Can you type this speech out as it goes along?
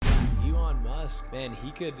Musk, man,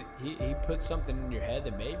 he put something in your head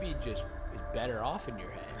that maybe just is better off in your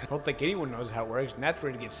head. I don't think anyone knows how it works, and that's where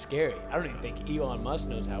it gets scary. I don't even think Elon Musk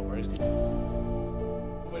knows how it works.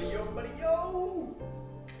 Buddy yo!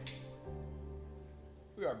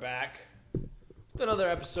 We are back with another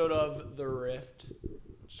episode of The Rift.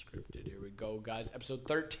 Scripted, here we go, guys. Episode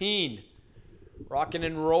 13. Rocking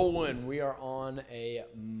and rolling. We are on a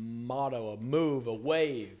motto, a move, a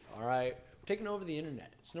wave, all right? We're taking over the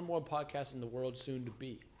internet. It's the number one podcast in the world soon to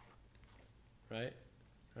be. Right?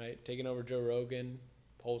 Taking over Joe Rogan,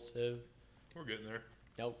 Impulsive. We're getting there.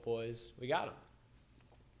 Nelk Boys. We got them.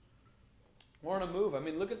 We're on a move. I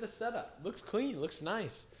mean, look at the setup. Looks clean. Looks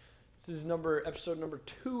nice. This is episode number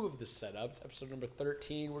 2 of the setups. Episode number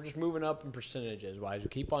 13. We're just moving up in percentages wise. We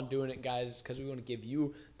keep on doing it, guys, because we want to give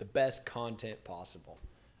you the best content possible.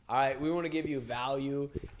 All right, we want to give you value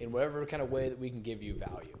in whatever kind of way that we can give you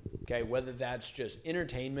value. Okay, whether that's just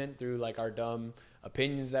entertainment through like our dumb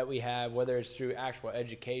opinions that we have, whether it's through actual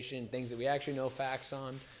education, things that we actually know facts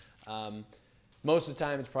on. Most of the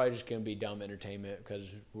time, it's probably just going to be dumb entertainment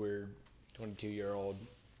because we're 22-year-old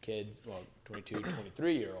kids, well, 22,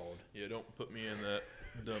 23-year-old. Yeah, don't put me in that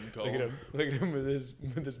dumb call. Look at him with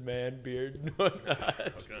his man beard. I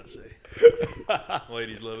was gonna say,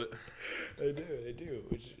 ladies love it. They do.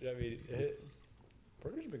 Which I mean,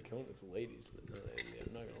 Parker's been killing it for ladies lately.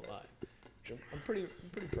 I'm not gonna lie. I'm pretty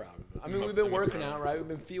proud of him. I mean, we've been working out, right? We've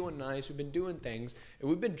been feeling nice. We've been doing things, and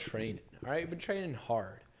we've been training. All right, we've been training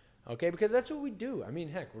hard. Okay, because that's what we do. I mean,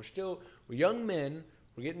 heck, we're young men.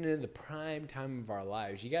 We're getting into the prime time of our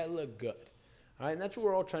lives. You got to look good. All right, and that's what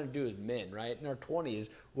we're all trying to do as men, right? In our 20s,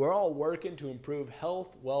 we're all working to improve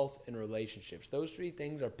health, wealth, and relationships. Those 3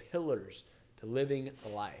 things are pillars to living a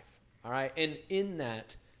life. All right, and in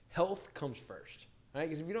that, health comes first. All right,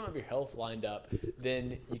 because if you don't have your health lined up,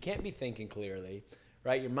 then you can't be thinking clearly,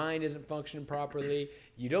 right? Your mind isn't functioning properly.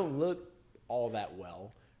 You don't look all that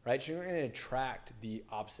well, right? So you're going to attract the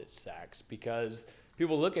opposite sex because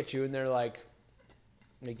people look at you and they're like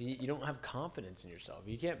you don't have confidence in yourself.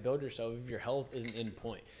 You can't build yourself if your health isn't in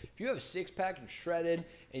point. If you have a 6-pack and shredded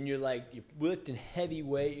and you're lifting heavy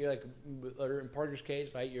weight, you're like, or in Parker's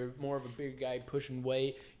case, right? You're more of a big guy pushing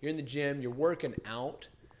weight. You're in the gym. You're working out,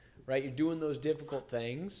 right? You're doing those difficult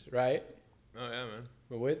things, right? Oh, yeah, man.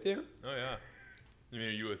 We're with you? Oh, yeah. I mean,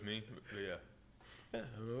 are you with me? But yeah. Yeah,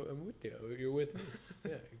 I'm with you. You're with me.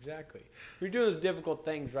 Yeah, exactly. You're doing those difficult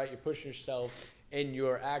things, right? You're pushing yourself and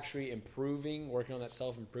you're actually improving, working on that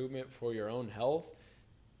self-improvement for your own health.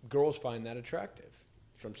 Girls find that attractive.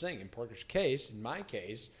 That's what I'm saying. In Parker's case, in my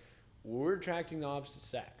case, we're attracting the opposite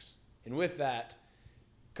sex. And with that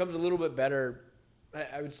comes a little bit better,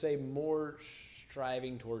 I would say more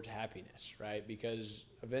striving towards happiness, right? Because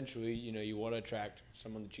eventually, you want to attract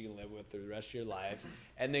someone that you can live with through the rest of your life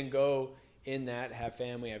and then go in that, have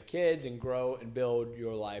family, have kids, and grow and build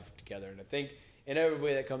your life together. And I think in every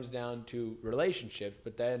way that comes down to relationships,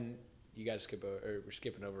 but then you got to we're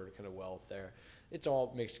skipping over kind of wealth there. It's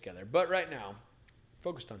all mixed together. But right now,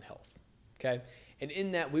 focused on health, okay? And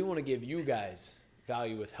in that, we want to give you guys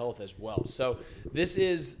value with health as well. So this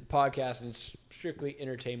is podcast and strictly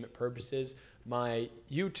entertainment purposes. My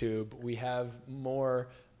YouTube, we have more,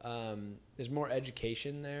 there's more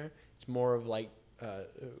education there. It's more of like,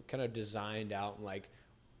 kind of designed out and like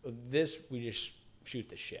this, we just shoot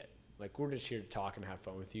the shit. Like we're just here to talk and have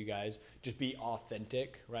fun with you guys. Just be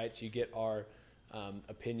authentic, right? So you get our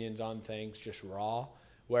opinions on things just raw.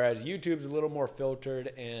 Whereas YouTube's a little more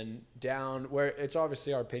filtered and down, where it's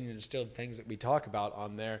obviously our opinion is still the things that we talk about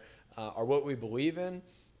on there are what we believe in,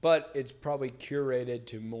 but it's probably curated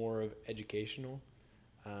to more of educational.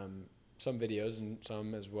 Some videos and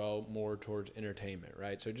some as well more towards entertainment,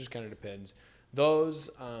 right? So it just kind of depends. Those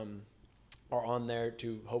are on there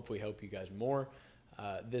to hopefully help you guys more.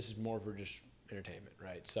 This is more for just entertainment,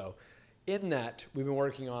 right? So in that, we've been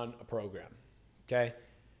working on a program, okay?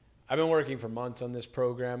 I've been working for months on this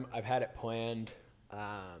program. I've had it planned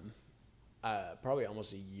probably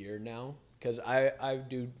almost a year now because I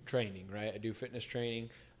do training, right? I do fitness training.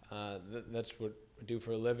 That's what I do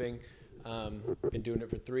for a living. Been doing it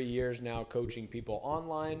for 3 years now, coaching people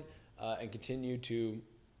online and continue to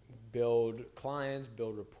build clients,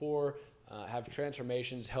 build rapport, have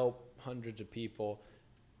transformations, help hundreds of people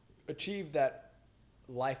achieve that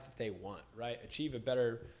life that they want, right? Achieve a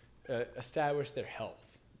better, establish their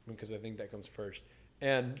health, because I think that comes first.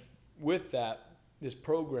 And with that, this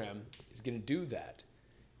program is going to do that,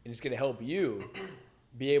 and it's going to help you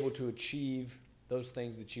be able to achieve those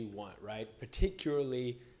things that you want, right?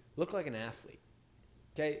 Particularly look like an athlete,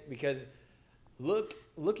 okay? Because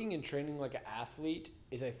looking and training like an athlete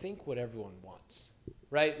is, I think, what everyone wants,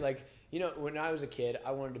 right? Like, when I was a kid,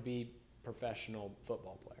 I wanted to be a professional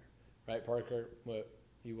football player, right? Parker,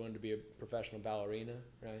 you wanted to be a professional ballerina,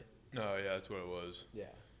 right? Oh, yeah, that's what it was. Yeah.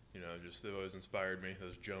 Just it always inspired me,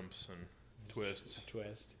 those jumps and twists.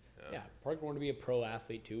 Yeah. Parker wanted to be a pro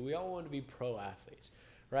athlete too. We all want to be pro athletes,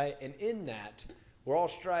 right? And in that, we're all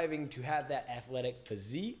striving to have that athletic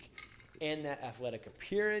physique and that athletic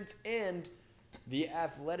appearance and the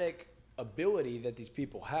athletic ability that these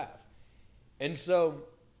people have. And so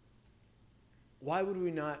why would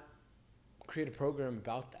we not create a program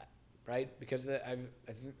about that, right? Because I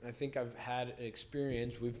think I've had an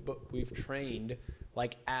experience. We've trained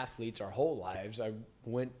like athletes our whole lives.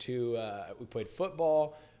 We played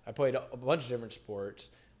football. I played a bunch of different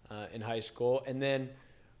sports in high school, and then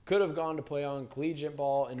could have gone to play on collegiate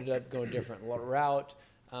ball, ended up going a different route,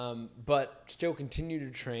 but still continued to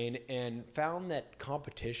train and found that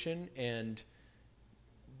competition and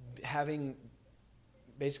having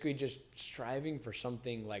basically just striving for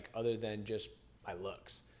something like other than just my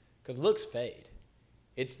looks, because looks fade.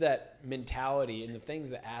 It's that mentality and the things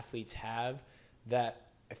that athletes have that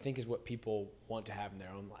I think is what people want to have in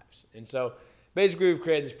their own lives. And so basically we've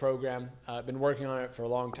created this program. I've been working on it for a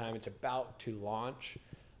long time. It's about to launch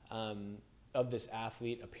of this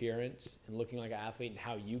athlete appearance and looking like an athlete and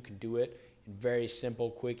how you can do it in very simple,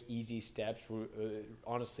 quick, easy steps.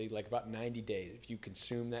 Honestly, like about 90 days. If you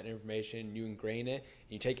consume that information, you ingrain it, and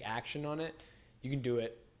you take action on it, you can do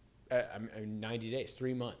it 90 days,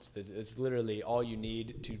 3 months. It's literally all you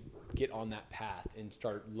need to get on that path and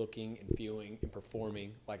start looking and feeling and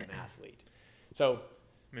performing like an athlete. So,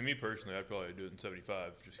 I mean, me personally, I'd probably do it in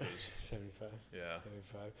 75 just because. 75? Yeah.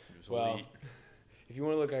 75. Just Well, elite. if you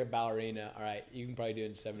want to look like a ballerina, all right, you can probably do it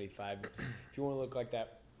in 75. If you want to look like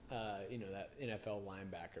that, that NFL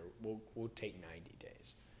linebacker, we'll take 90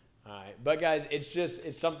 days. All right. But, guys,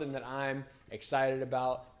 it's something that I'm excited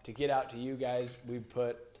about to get out to you guys. We've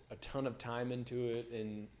put a ton of time into it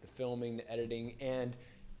in the filming, the editing, and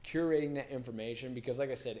curating that information because, like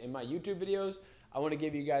I said, in my YouTube videos, I want to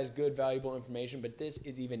give you guys good, valuable information, but this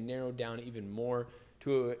is even narrowed down even more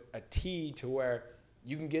to a T to where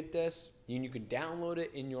you can get this, and you can download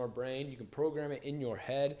it in your brain, you can program it in your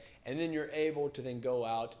head, and then you're able to then go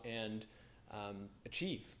out and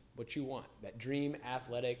achieve what you want, that dream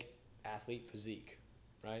athlete physique,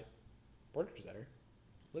 right? Parker's there.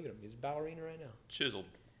 Look at him. He's a ballerina right now. Chiseled.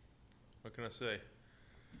 What can I say?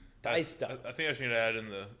 Diced up. I think I should add in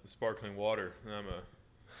the sparkling water. I'm a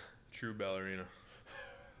true ballerina.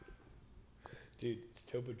 Dude, it's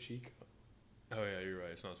Topo Chico. Oh, yeah, you're right.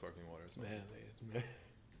 It's not sparkling water. It's Man.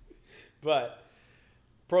 But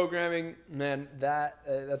programming, man,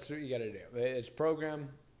 that's what you got to do. It's program,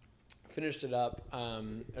 finishing it up,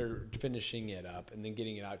 and then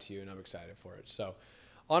getting it out to you, and I'm excited for it. So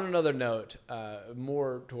on another note,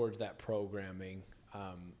 more towards that programming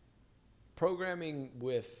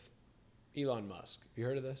with Elon Musk. Have you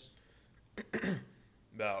heard of this?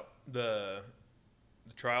 About the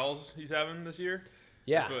trials he's having this year?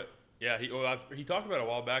 Yeah. He talked about it a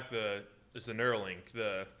while back, it's the Neuralink.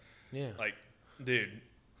 Like, dude,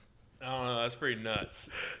 I don't know, that's pretty nuts.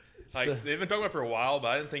 Like, they've been talking about it for a while, but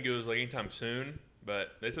I didn't think it was like anytime soon.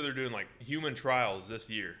 But they said they're doing like human trials this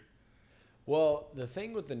year. Well, the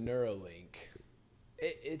thing with the Neuralink,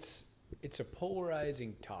 it's a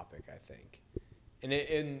polarizing topic, I think.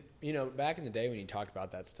 And back in the day when you talked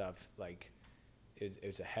about that stuff, like it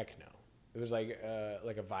was a heck no. It was like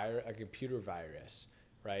a virus, a computer virus,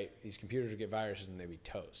 right? These computers would get viruses and they'd be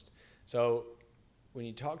toast. So when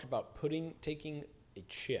you talked about taking a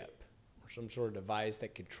chip or some sort of device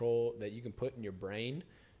that you can put in your brain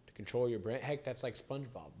to control your brain, heck, that's like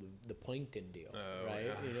SpongeBob, the plankton deal, right?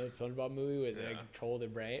 Yeah. SpongeBob movie where they control the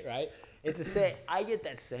brain, right? It's the same. I get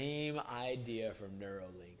that same idea from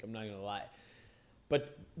Neuralink. I'm not gonna lie,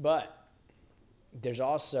 but there's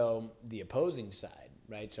also the opposing side,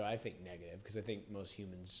 right? So I think negative because I think most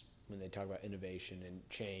humans, when they talk about innovation and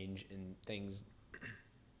change and things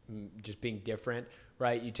just being different,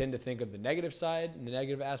 right? You tend to think of the negative side and the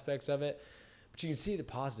negative aspects of it, but you can see the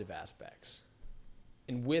positive aspects.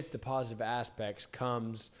 And with the positive aspects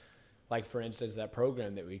comes, like for instance, that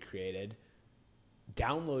program that we created,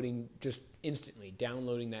 instantly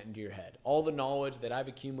downloading that into your head. All the knowledge that I've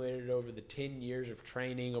accumulated over the 10 years of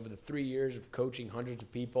training, over the 3 years of coaching hundreds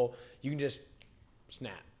of people, you can just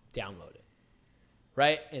download it,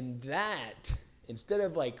 right? And that, instead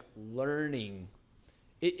of like learning,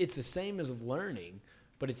 it's the same as learning,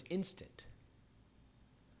 but it's instant.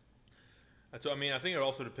 That's what I mean. I think it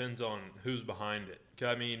also depends on who's behind it. 'Cause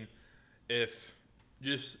I mean, if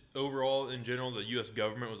just overall in general, the U.S.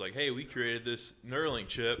 government was like, "Hey, we created this Neuralink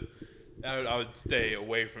chip," I would stay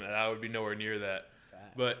away from that. I would be nowhere near that.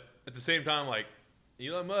 But at the same time, like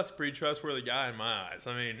Elon Musk, pretty trustworthy guy in my eyes.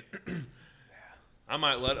 I mean, I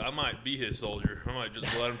might be his soldier. I might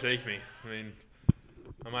just let him take me. I mean,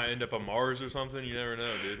 I might end up on Mars or something. You never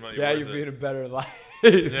know, dude. You're being a better life.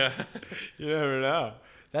 Yeah, you never know.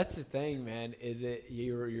 That's the thing, man.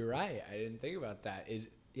 You're right. I didn't think about that.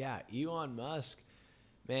 Elon Musk,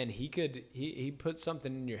 man, he put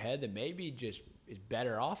something in your head that maybe just is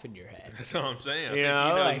better off in your head. That's what I'm saying.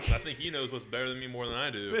 I think he knows what's better than me more than I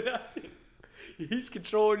do. He's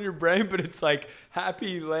controlling your brain, but it's like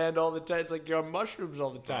happy land all the time. It's like you're on mushrooms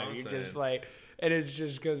all the time. You're just like, and it's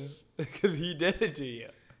just because he did it to you.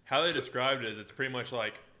 How they described it is it's pretty much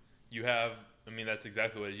like you have, I mean, that's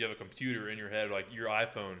exactly what it is. You have a computer in your head, like your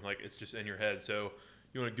iPhone, like it's just in your head. So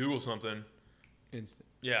you want to Google something. Instant.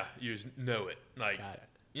 Yeah, you just know it. Like, got it.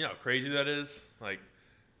 You know how crazy that is? Like,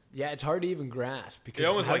 yeah, it's hard to even grasp because it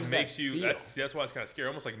almost like makes you, that's why it's kind of scary. It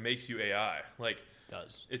almost like makes you AI. Like,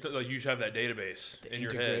 does. It's like you should have that database in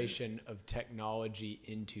your head. Integration of technology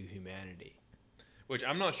into humanity. Which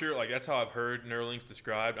I'm not sure, like that's how I've heard Neuralink's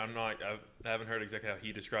described. I haven't heard exactly how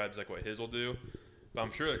he describes like what his will do, but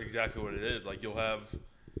I'm sure that's exactly what it is. Like you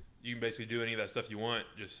can basically do any of that stuff you want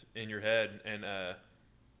just in your head, and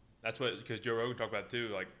that's what, because Joe Rogan talked about it too,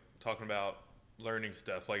 like talking about learning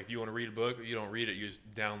stuff. Like if you want to read a book, you don't read it, you just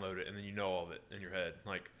download it, and then you know all of it in your head.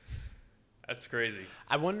 Like that's crazy.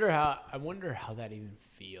 I wonder how that even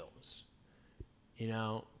feels, you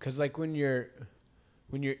know? Because like when you're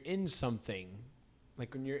in something,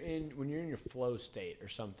 like when you're in your flow state or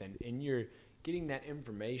something, and you're getting that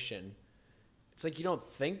information, it's like you don't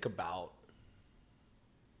think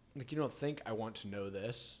I want to know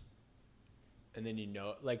this, and then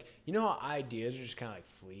like you know how ideas are just kind of like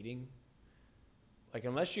fleeting. Like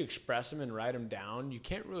unless you express them and write them down, you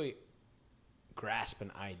can't really grasp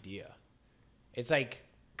an idea. It's like,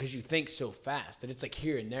 because you think so fast, and it's like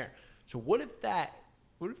here and there. So what if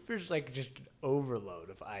there's like just an overload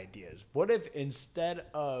of ideas? What if instead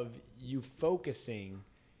of you focusing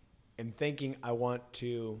and thinking, I want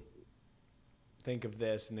to think of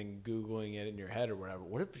this, and then Googling it in your head or whatever,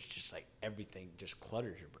 what if it's just like everything just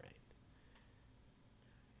clutters your brain?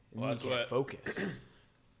 And you can't focus.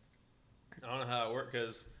 I don't know how it works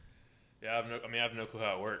because, I have no clue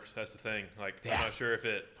how it works. That's the thing. Like, I'm not sure if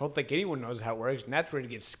it. I don't think anyone knows how it works, and that's where it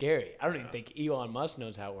gets scary. I don't even think Elon Musk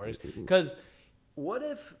knows how it works. Because what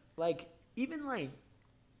if, like, even like,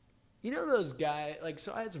 you know those guys, like,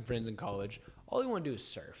 so I had some friends in college. All they want to do is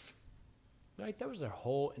surf. Like, that was their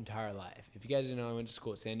whole entire life. If you guys didn't know, I went to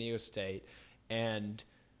school at San Diego State, and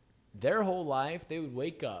their whole life, they would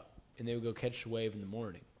wake up, and they would go catch the wave in the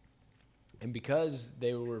morning. And because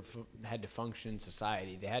they had to function in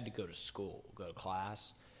society, they had to go to school, go to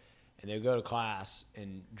class. And they would go to class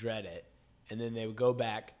and dread it. And then they would go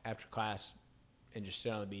back after class and just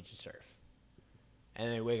sit on the beach and surf. And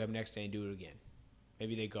then they wake up next day and do it again.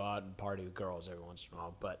 Maybe they go out and party with girls every once in a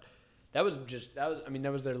while. But that was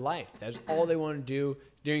their life. That's all they wanted to do.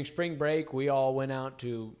 During spring break, we all went out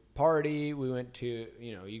to party. We went to,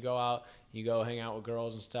 you go out, you go hang out with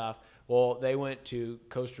girls and stuff. Well, they went to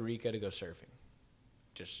Costa Rica to go surfing,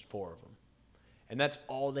 just 4 of them. And that's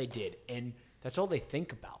all they did. And that's all they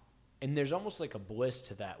think about. And there's almost like a bliss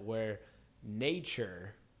to that where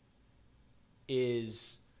nature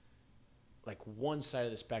is like one side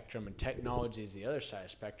of the spectrum and technology is the other side of the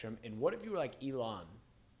spectrum. And what if you were like Elon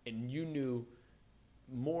and you knew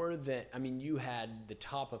more than, you had the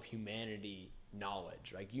top of humanity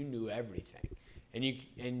knowledge, like you knew everything. And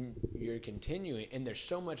you're continuing, and there's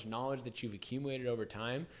so much knowledge that you've accumulated over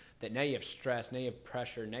time that now you have stress, now you have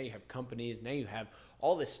pressure, now you have companies, now you have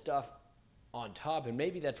all this stuff on top, and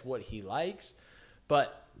maybe that's what he likes,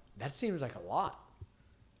 but that seems like a lot.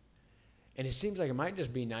 And it seems like it might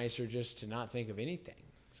just be nicer just to not think of anything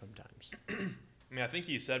sometimes. I think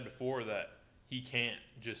he said before that he can't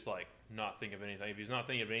just like not think of anything. If he's not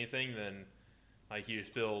thinking of anything, then like he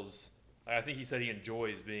just feels. I think he said he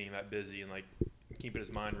enjoys being that busy and like keeping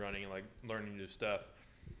his mind running and like learning new stuff.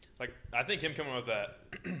 Like I think him coming up with that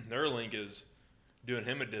Neuralink is doing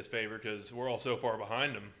him a disfavor because we're all so far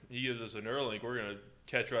behind him. He gives us a Neuralink, we're gonna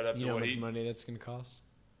catch right up to what he. You know how much money that's gonna cost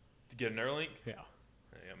to get a Neuralink? Yeah.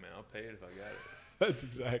 Yeah, man, I'll pay it if I got it. That's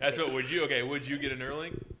exactly. That's what. Would you get a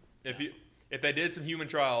Neuralink if they did some human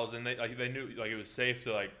trials and they knew like it was safe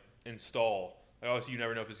to like install? Like obviously you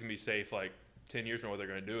never know if it's gonna be safe like 10 years from now what they're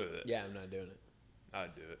gonna do with it. Yeah, I'm not doing it.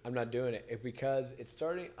 I'd do it. I'm not doing it because it's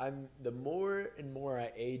starting. The more and more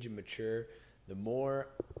I age and mature, the more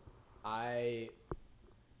I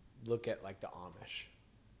look at like the Amish,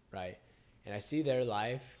 right? And I see their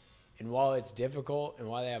life, And while it's difficult and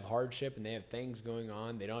while they have hardship and they have things going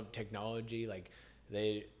on, they don't have technology. Like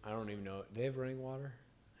I don't even know. Do they have running water?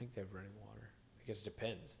 I think they have running water. I guess it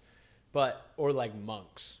depends. Or like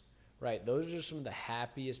monks, right? Those are some of the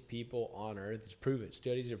happiest people on earth. It's proven.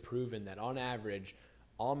 Studies have proven that on average,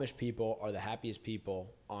 Amish people are the happiest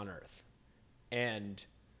people on earth. And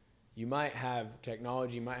you might have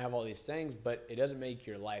technology, you might have all these things, but it doesn't make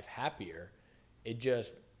your life happier.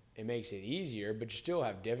 It makes it easier, but you still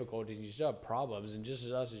have difficulties, you still have problems, and just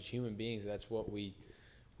as us as human beings, that's what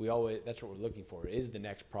that's what we're looking for, is the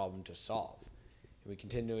next problem to solve. And we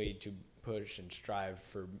continually to push and strive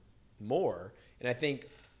for more. And I think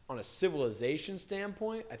on a civilization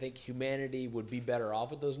standpoint, I think humanity would be better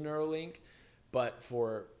off with those Neuralink, but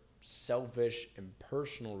for selfish and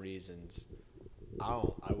personal reasons, I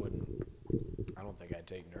don't think I'd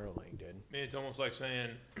take Neuralink, dude. Man, it's almost like saying,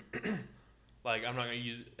 like, I'm not going to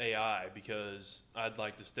use AI because I'd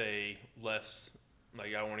like to stay less,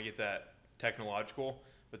 like, I want to get that technological,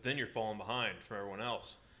 but then you're falling behind from everyone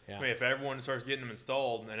else. Yeah. I mean, if everyone starts getting them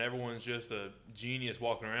installed and everyone's just a genius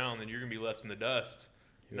walking around, then you're going to be left in the dust,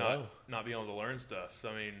 not being able to learn stuff. So,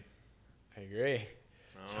 I mean, I agree.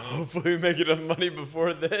 So hopefully we make enough money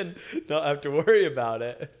before then, not have to worry about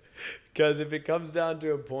it. Because if it comes down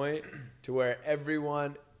to a point to where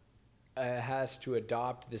everyone has to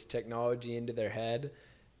adopt this technology into their head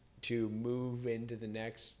to move into the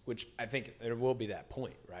next, which I think there will be that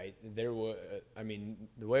point, right? The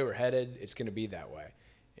way we're headed, it's going to be that way.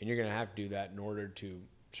 And you're going to have to do that in order to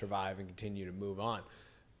survive and continue to move on.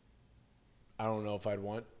 I don't know if I'd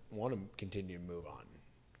want to continue to move on.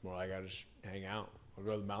 It's more like I just hang out. I'll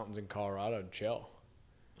go to the mountains in Colorado and chill.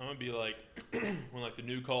 I'm going to be like, when like the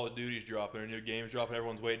new Call of Duty's dropping or new games dropping,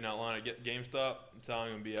 everyone's waiting out line at GameStop. That's how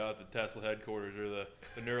I'm going to be out at the Tesla headquarters or the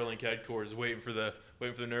Neuralink headquarters waiting for the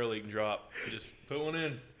Neuralink to drop. Just put one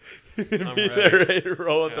in. I'm ready to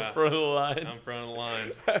roll at the front of the line. I'm front of the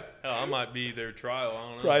line. Hell, I might be their trial. I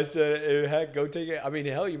don't know. Price to, heck, go take it. I mean,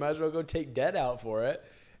 hell, you might as well go take debt out for it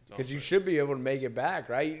because you should be able to make it back,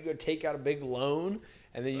 right? You go take out a big loan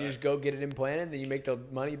and then you just go get it implanted and then you make the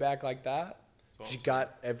money back like that. You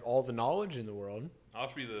got all the knowledge in the world. I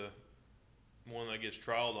should be the one that gets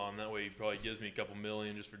trialed on. That way he probably gives me a couple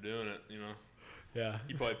million just for doing it, you know. Yeah.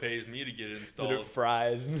 He probably pays me to get it installed. Then it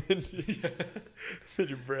fries and then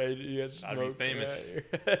your brain, you get smoke. I'd be famous.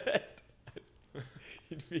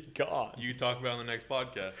 You'd be gone. You could talk about it on the next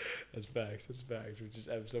podcast. That's facts. Which is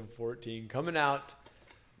episode 14 coming out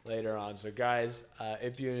later on. So guys,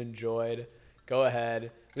 if you enjoyed, go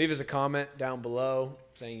ahead. Leave us a comment down below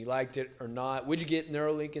saying you liked it or not. Would you get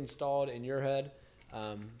Neuralink installed in your head?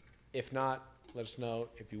 If not, let us know.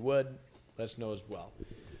 If you would, let us know as well.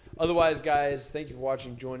 Otherwise, guys, thank you for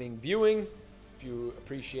watching, viewing. If you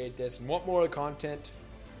appreciate this and want more of the content,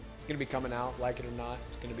 it's going to be coming out, like it or not.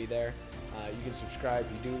 It's going to be there. You can subscribe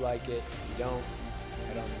if you do like it. If you don't,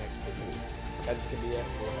 head on to the next video. Guys, this is going to be it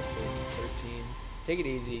for episode 13. Take it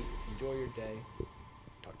easy. Enjoy your day.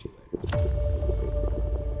 Talk to you later.